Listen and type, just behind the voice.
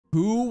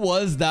Who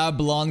was that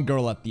blonde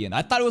girl at the end?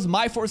 I thought it was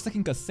Mai for a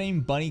second because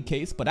same bunny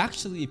case. But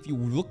actually, if you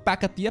look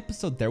back at the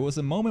episode, there was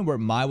a moment where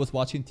Mai was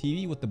watching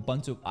TV with a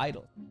bunch of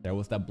idols. There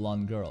was that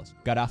blonde girl. She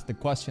got asked the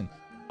question,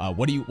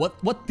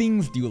 what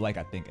things do you like,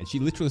 I think? And she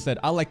literally said,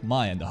 I like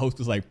Mai. And the host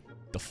was like,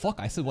 the fuck?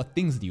 I said, what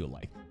things do you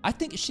like? I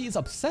think she is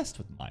obsessed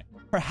with Mai.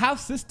 Her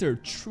half-sister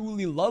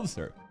truly loves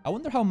her. I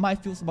wonder how Mai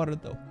feels about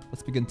it though.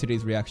 Let's begin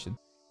today's reaction.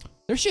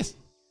 There she is.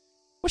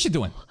 What's she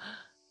doing?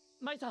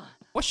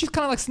 What? She's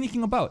kind of like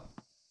sneaking about.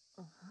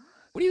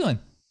 What are you doing?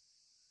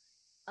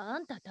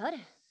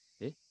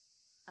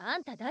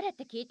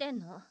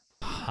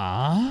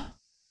 Huh?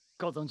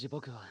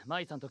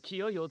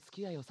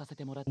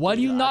 Why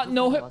do you not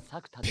know him?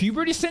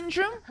 Puberty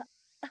syndrome?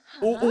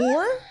 Or?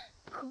 What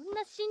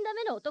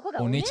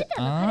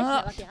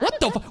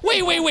the fuck?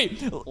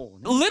 Wait.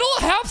 Little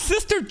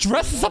half-sister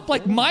dresses up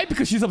like Mai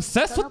because she's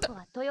obsessed with the...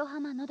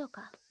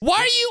 Why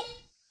are you...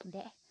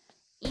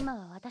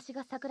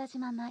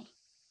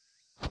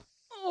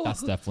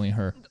 That's definitely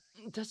her.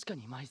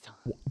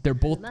 They're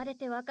both...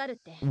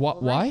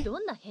 Why?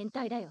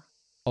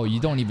 Oh, you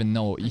don't even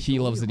know. He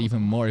loves it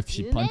even more if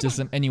she punches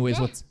him. Anyways,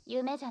 what's...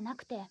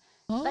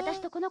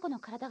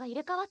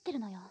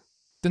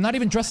 They're not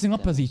even dressing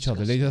up as each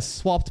other. They just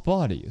swapped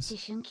bodies.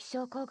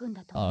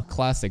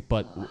 Classic,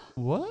 but...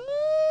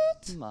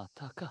 What?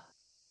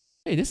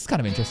 Hey, this is kind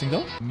of interesting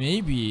though.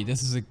 Maybe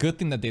this is a good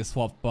thing that they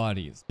swapped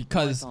bodies.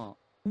 Because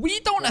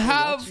we don't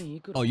have...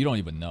 Oh, you don't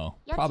even know.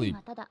 Probably...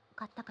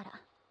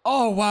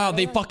 Oh wow,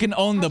 they fucking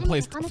own the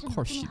place. Of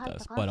course she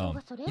does. But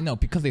you know,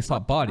 because they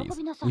swapped bodies,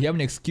 we have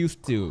an excuse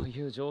to,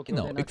 you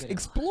know,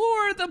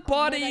 explore the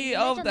body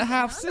of the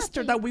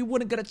half-sister that we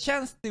wouldn't get a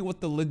chance to with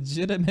the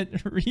legitimate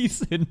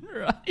reason,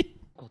 right?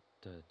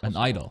 An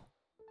idol.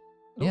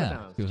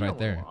 Yeah, he was right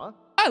there.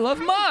 I love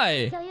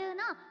Mai!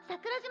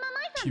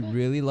 She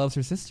really loves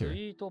her sister.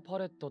 Alright.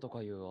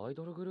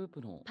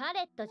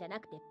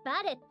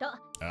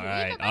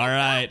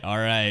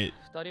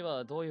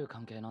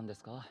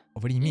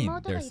 What do you mean?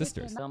 They're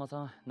sisters.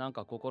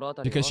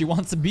 Because she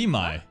wants to be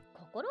Mai.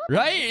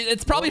 Right?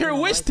 It's probably her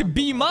wish to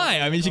be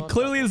Mai. I mean, she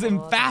clearly is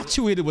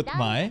infatuated with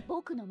Mai.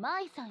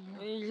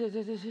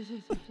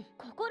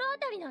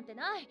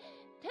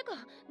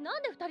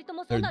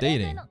 They're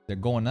dating. They're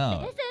going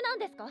out.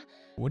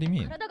 What do you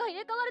mean?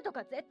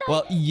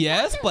 Well,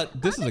 yes, but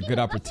this is a good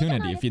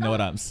opportunity if you know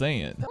what I'm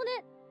saying.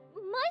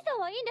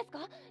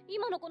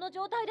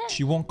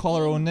 She won't call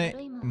her own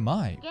name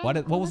Mai.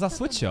 What was that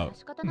switch up?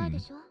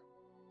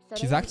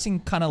 She's acting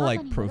kind of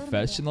like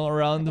professional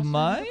around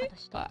Mai?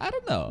 I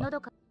don't know.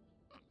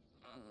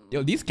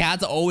 Yo, these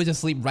cats are always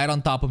asleep right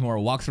on top of him or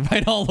walks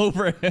right all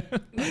over him.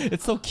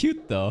 It's so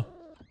cute though.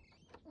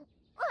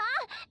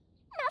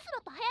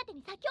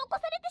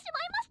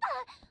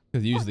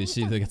 Because usually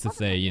she gets to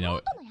say, you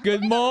know,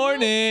 good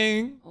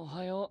morning.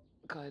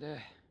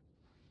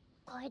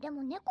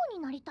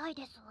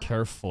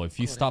 Careful, if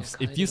you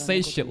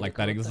say shit like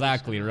that,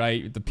 exactly,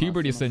 right? The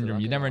puberty syndrome,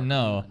 you never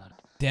know.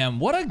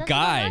 Damn, what a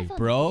guy,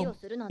 bro.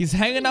 He's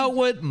hanging out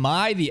with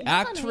Mai, the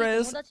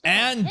actress,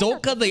 and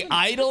Doka, the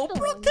idol.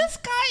 Bro, this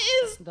guy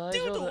is,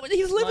 dude,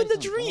 he's living the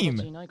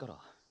dream.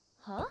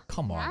 Oh,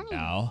 come on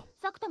now.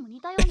 I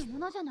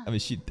mean,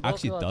 she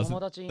actually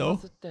doesn't,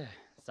 though.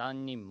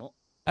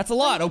 That's a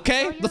lot,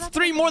 okay? That's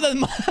 3 more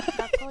than mine.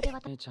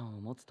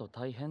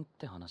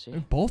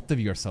 Both of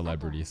you are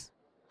celebrities.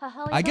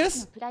 I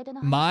guess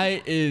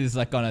Mai is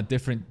like on a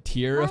different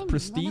tier of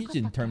prestige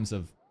in terms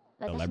of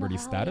celebrity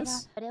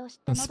status.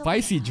 Some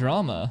spicy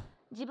drama.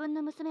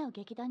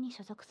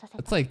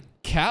 It's like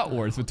cat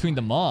wars between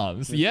the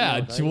moms.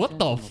 Yeah, what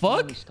the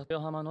fuck?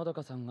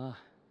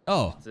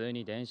 Oh.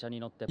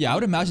 Yeah, I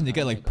would imagine they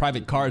get like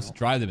private cars to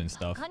drive them and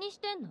stuff.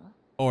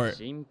 Or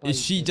is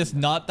she just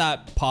not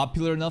that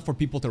popular enough for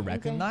people to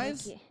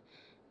recognize?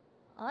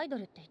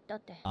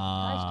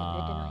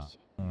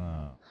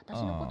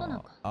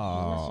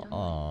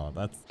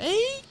 That's...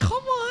 Hey,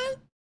 come on!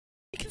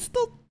 You can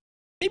still...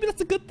 Maybe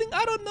that's a good thing?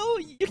 I don't know.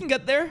 You can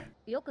get there.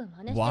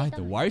 Why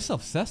though? Why are you so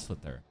obsessed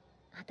with her?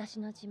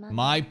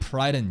 My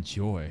pride and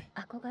joy.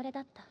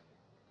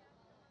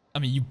 I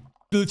mean, you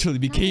literally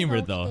became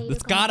her though.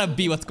 That's gotta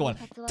be what's going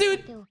on.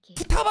 Dude,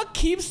 Futaba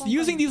keeps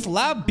using these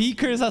lab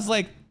beakers as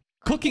like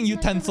cooking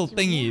utensil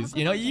thingies,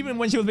 you know, even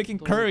when she was making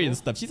curry and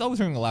stuff. She's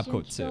always wearing a lab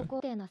coat too.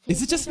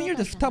 Is it just me or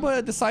did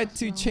Futaba decide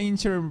to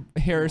change her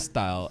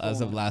hairstyle as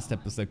of last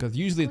episode? Because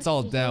usually it's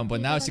all down, but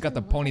now she got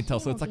the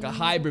ponytail, so it's like a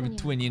hybrid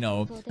between, you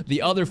know,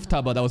 the other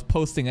Futaba that was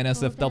posting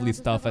NSFW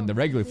stuff and the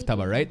regular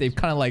Futaba, right? They've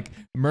kind of like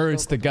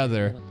merged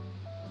together.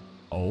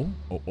 Oh,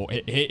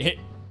 hey.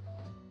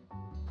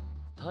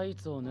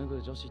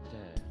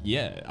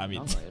 Yeah, I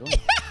mean,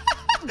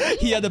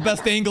 he had the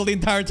best angle the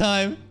entire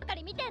time.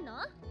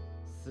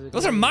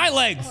 Those are my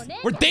legs!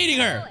 We're dating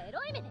her!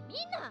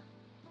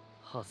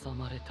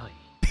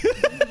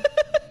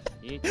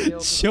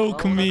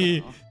 Choke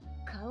me!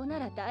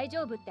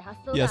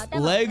 Yes,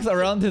 legs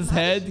around his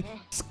head.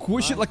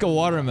 Squish it like a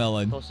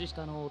watermelon. I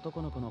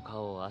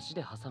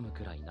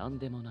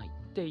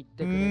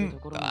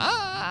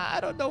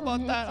don't know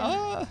about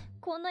that.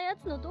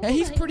 Hey,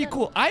 he's pretty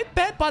cool. I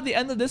bet by the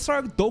end of this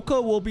arc,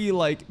 Doka will be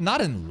like, not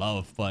in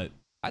love, but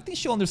I think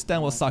she'll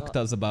understand what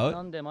Sakuta's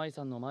about.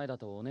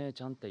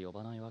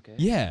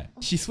 Yeah,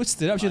 she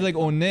switched it up. She's like,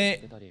 One,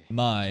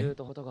 Mai.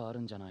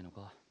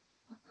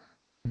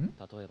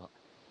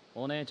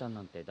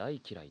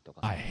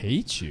 I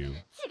hate you.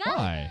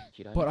 Why?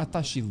 But I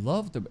thought she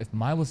loved him if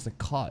Mai was the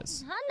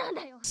cause.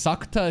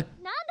 Sakuta,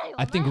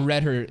 I think,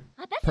 read her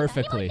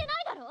perfectly.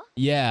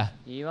 Yeah.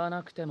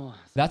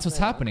 That's what's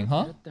happening,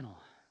 huh?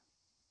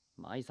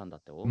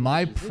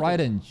 My pride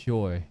and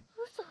joy.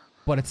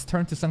 But it's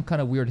turned to some kind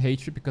of weird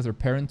hatred because her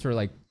parents are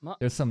like,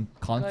 there's some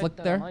conflict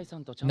there.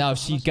 Now if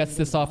she gets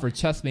this off her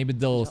chest, maybe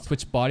they'll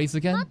switch bodies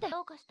again.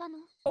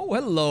 Oh,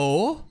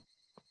 hello.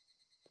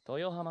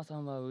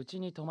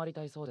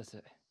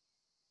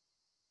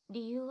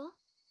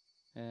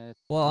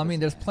 Well, I mean,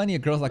 there's plenty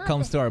of girls that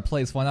comes to our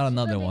place. Why not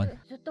another one?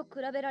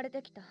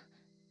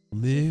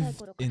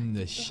 Live in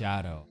the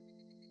shadow.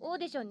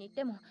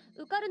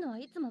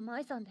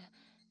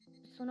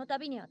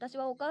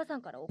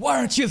 Why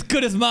aren't you as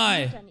good as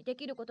Mai?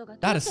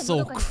 That is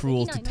so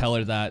cruel to tell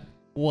her that.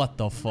 What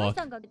the fuck?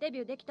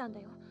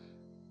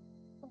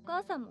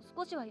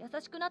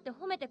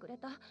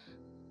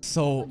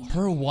 So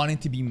her wanting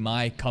to be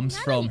Mai comes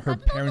from her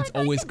parents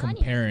always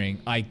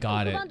comparing. I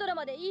got it.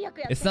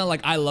 It's not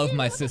like I love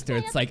my sister.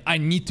 It's like I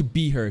need to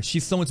be her.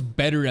 She's so much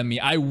better than me.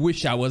 I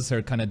wish I was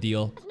her kind of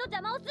deal.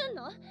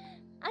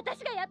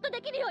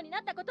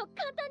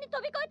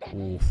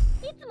 Oof.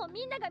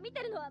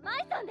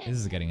 This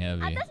is getting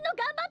heavy.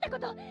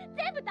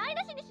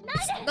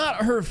 It's not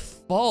her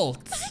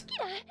fault.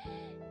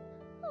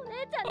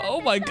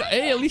 Oh my god.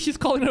 Hey, at least she's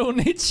calling her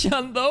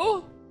One-chan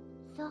though.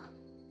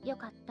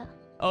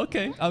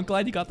 Okay, I'm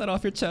glad you got that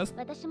off your chest.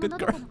 Good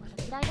girl.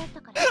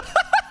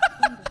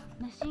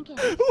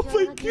 Oh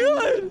my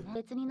god.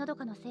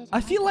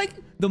 I feel like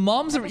the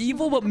moms are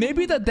evil, but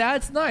maybe the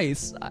dad's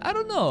nice. I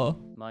don't know.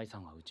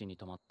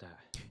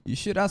 You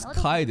should ask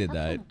Kaede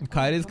that.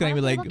 Kaede's gonna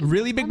be like,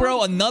 really, big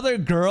bro? Another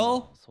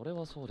girl?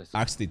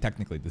 Actually,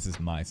 technically, this is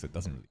Mai, so it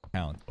doesn't really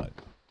count, but...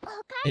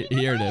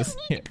 Here it is.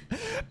 Here.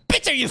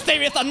 Bitch, are you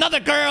serious? Another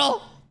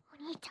girl?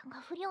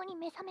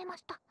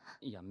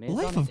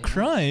 Life of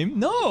crime?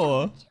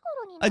 No!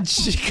 A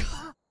chick...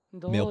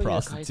 Male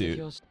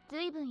prostitute.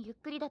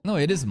 No,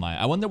 it is Mai.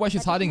 I wonder why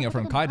she's hiding it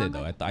from Kaede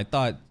though. I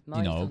thought,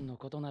 you know...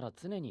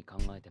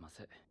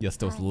 Yes,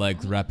 those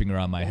legs wrapping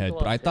around my head.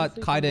 But I thought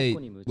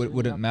Kaede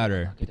wouldn't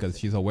matter because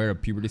she's aware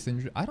of puberty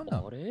syndrome. I don't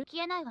know.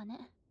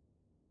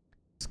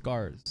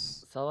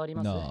 Scars.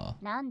 No.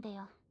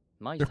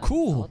 They're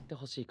cool.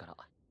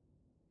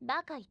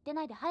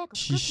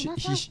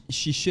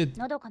 She should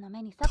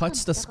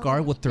touch the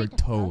scar with her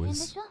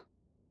toes.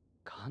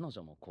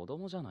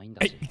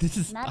 Hey, this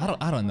is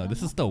I don't know.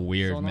 This is still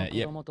weird, man.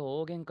 Yeah.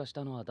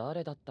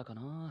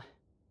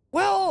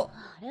 Well,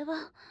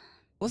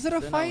 was it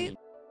a fight?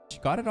 She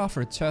got it off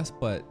her chest,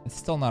 but it's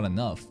still not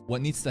enough.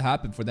 What needs to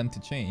happen for them to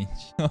change?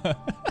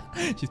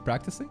 She's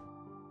practicing?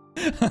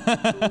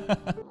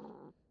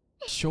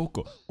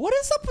 Shoko. What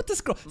is up with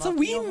this girl? So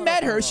we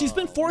met her. She's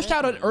been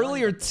foreshadowed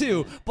earlier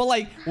too. But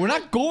like, we're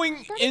not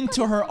going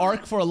into her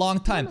arc for a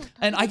long time.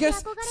 And I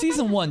guess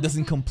season 1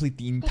 doesn't complete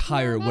the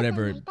entire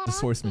whatever the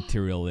source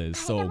material is.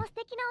 So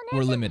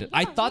we're limited.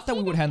 I thought that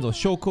we would handle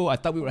Shoko. I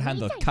thought we would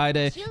handle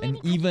Kaede. And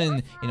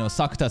even, you know,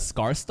 Sakuta's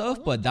scar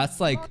stuff. But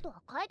that's like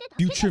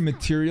future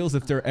materials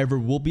if there ever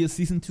will be a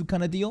season 2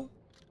 kind of deal.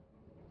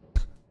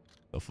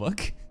 The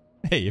fuck?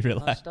 Hey,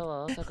 relax.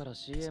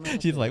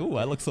 She's like, ooh,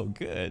 I look so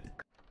good.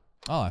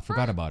 Oh, I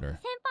forgot about her.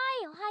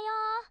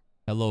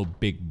 Hello,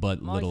 big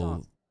butt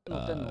little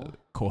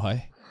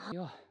kohai.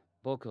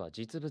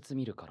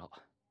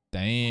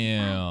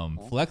 Damn,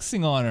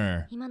 flexing on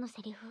her.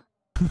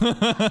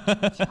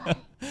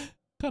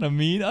 Kind of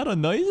mean. I don't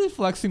know. He's just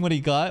flexing what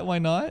he got. Why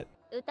not?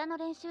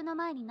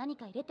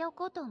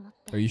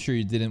 Are you sure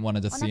you didn't want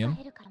to just see him?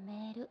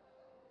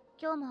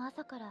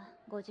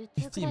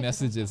 50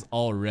 messages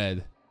all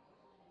red.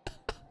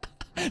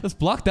 Let's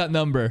block that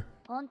number.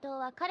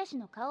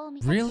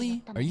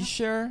 Really? Are you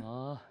sure?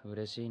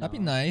 That'd be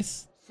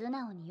nice.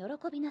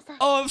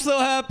 Oh, I'm so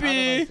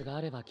happy!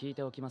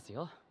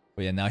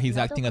 But yeah, now he's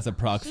acting as a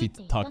proxy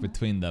to talk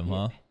between them,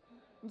 huh?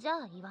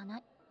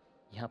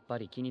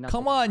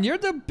 Come on, you're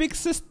the big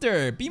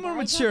sister! Be more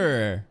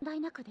mature!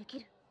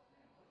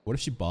 What if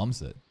she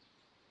bombs it?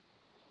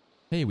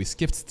 Hey, we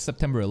skipped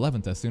September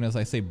 11th as soon as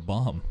I say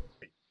bomb.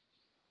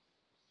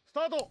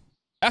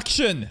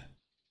 Action!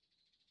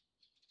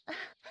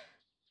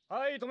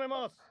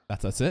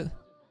 That's it?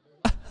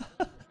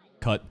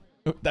 Cut.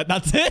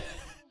 That's it?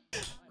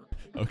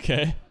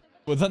 Okay.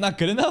 Was that not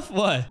good enough?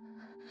 What?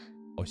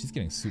 Oh, she's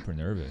getting super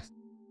nervous.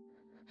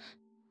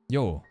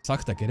 Yo,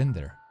 Sakuta, get in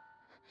there.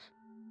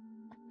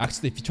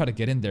 Actually, if you try to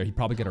get in there, he'd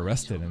probably get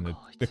arrested and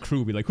the crew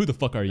will be like, who the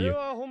fuck are you?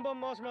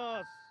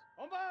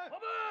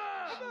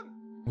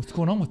 What's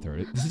going on with her?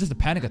 This is just a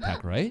panic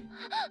attack, right?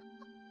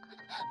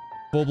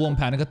 Full-blown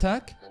panic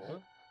attack?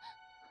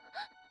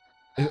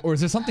 Or is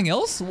there something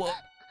else? What?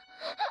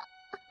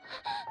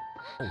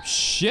 Oh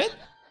shit!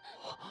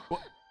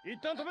 What?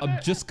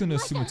 I'm just gonna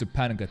assume it's a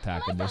panic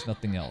attack and there's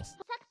nothing else.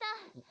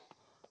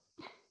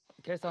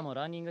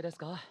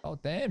 Oh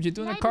damn, she's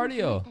doing a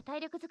cardio.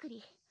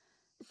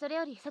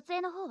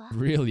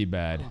 Really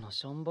bad.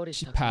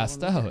 She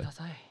passed out.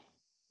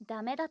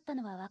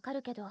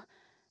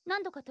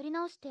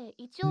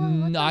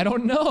 I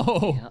don't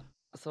know.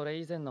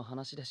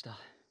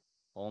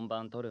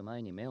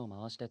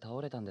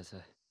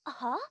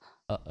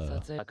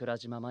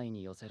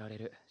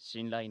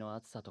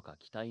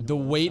 The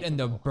weight and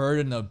the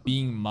burden of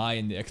being MAI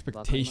and the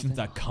expectations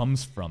that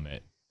comes from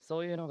it.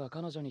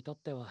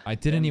 I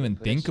didn't even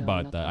think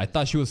about that. I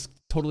thought she was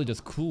totally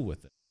just cool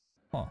with it.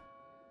 Huh.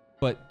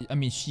 But, I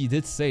mean, she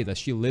did say that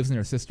she lives in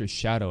her sister's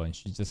shadow and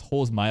she just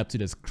holds MAI up to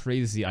this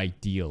crazy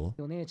ideal.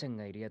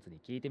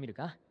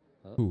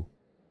 Who?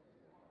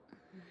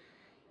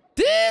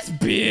 This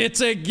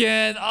bitch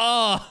again!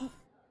 Oh!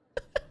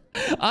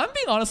 I'm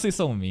being honestly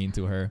so mean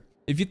to her.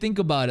 If you think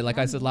about it, like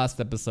I said last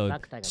episode,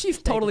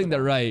 she's totally in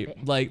the right.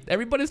 Like,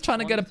 everybody's trying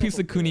to get a piece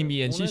of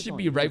Kunimi and she should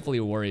be rightfully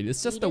worried.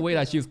 It's just the way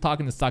that she was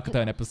talking to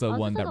Sakuta in episode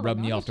 1 that rubbed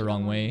me off the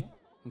wrong way.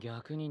 Who's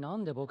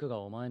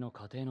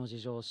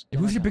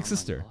your big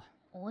sister?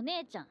 I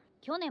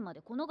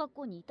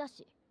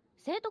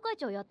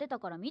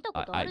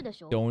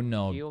don't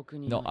know.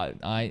 No,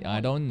 I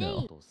don't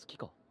know.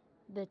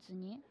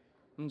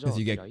 Because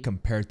you get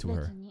compared to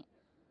her.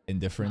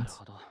 Indifference.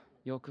 It's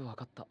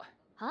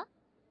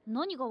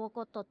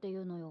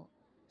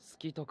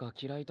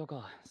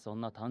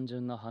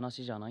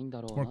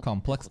more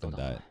complex than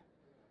that.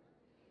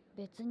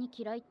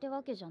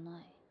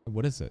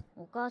 What is it?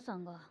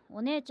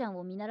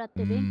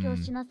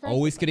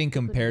 Always getting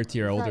compared to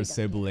your older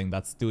sibling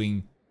that's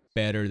doing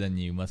better than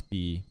you must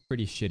be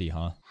pretty shitty,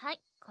 huh?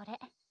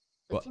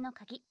 What?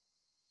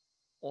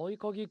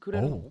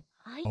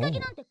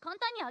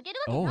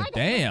 Oh,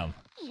 damn!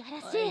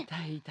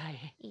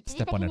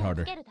 Step on it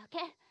harder.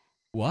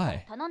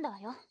 Why?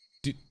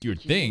 Do your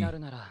thing?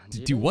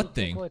 Do what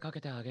thing?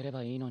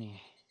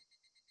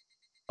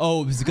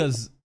 Oh, it's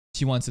because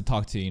she wants to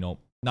talk to, you know,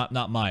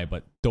 not MAI,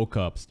 but Doka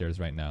upstairs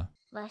right now.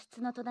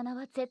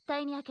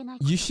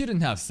 You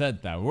shouldn't have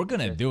said that. We're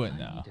gonna do it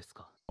now.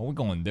 We're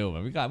gonna do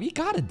it. We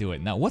gotta do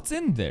it now. What's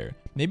in there?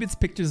 Maybe it's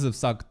pictures of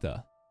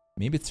Sakuta.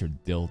 Maybe it's her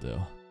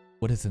dildo.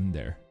 What is in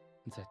there?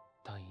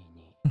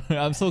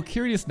 I'm so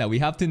curious now. We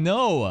have to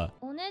know.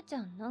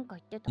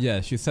 Yeah,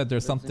 she said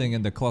there's something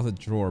in the closet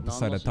drawer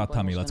beside the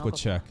tatami. Let's go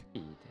check.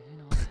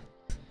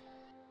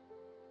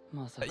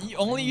 You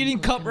only eating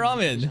cup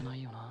ramen.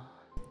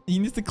 He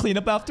needs to clean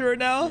up after her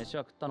now?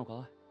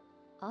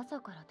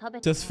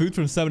 Just food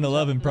from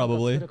 7-Eleven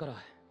probably.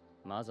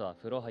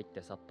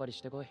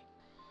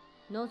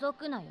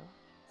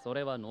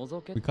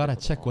 We gotta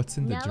check what's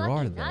in the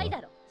drawer though.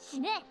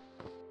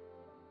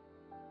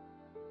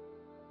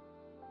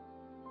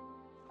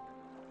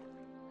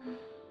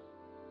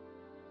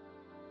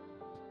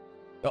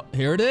 Oh,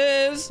 here it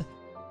is!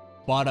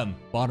 Bottom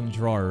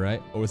drawer,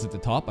 right? Or is it the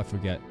top? I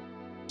forget.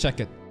 Check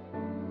it.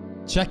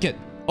 Check it.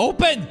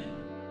 Open!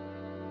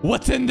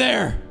 What's in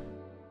there?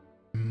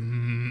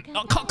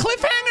 Oh,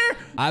 cliffhanger!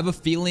 I have a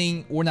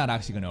feeling we're not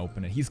actually gonna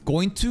open it. He's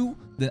going to,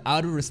 then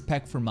out of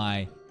respect for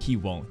MAI, he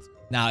won't.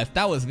 Now, if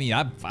that was me,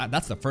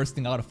 that's the first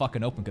thing I would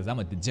fucking open because I'm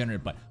a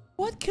degenerate, but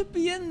what could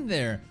be in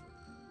there?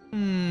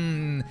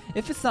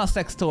 If it's not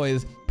sex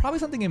toys, probably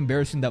something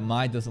embarrassing that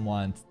MAI doesn't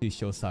want to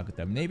show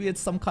Sakuta. Maybe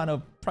it's some kind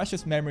of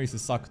precious memories to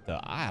Sakuta.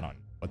 I don't know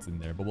what's in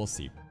there, but we'll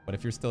see. But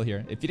if you're still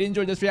here, if you did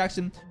enjoy this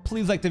reaction,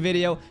 please like the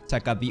video.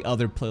 Check out the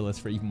other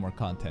playlist for even more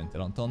content.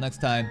 And until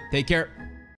next time, take care.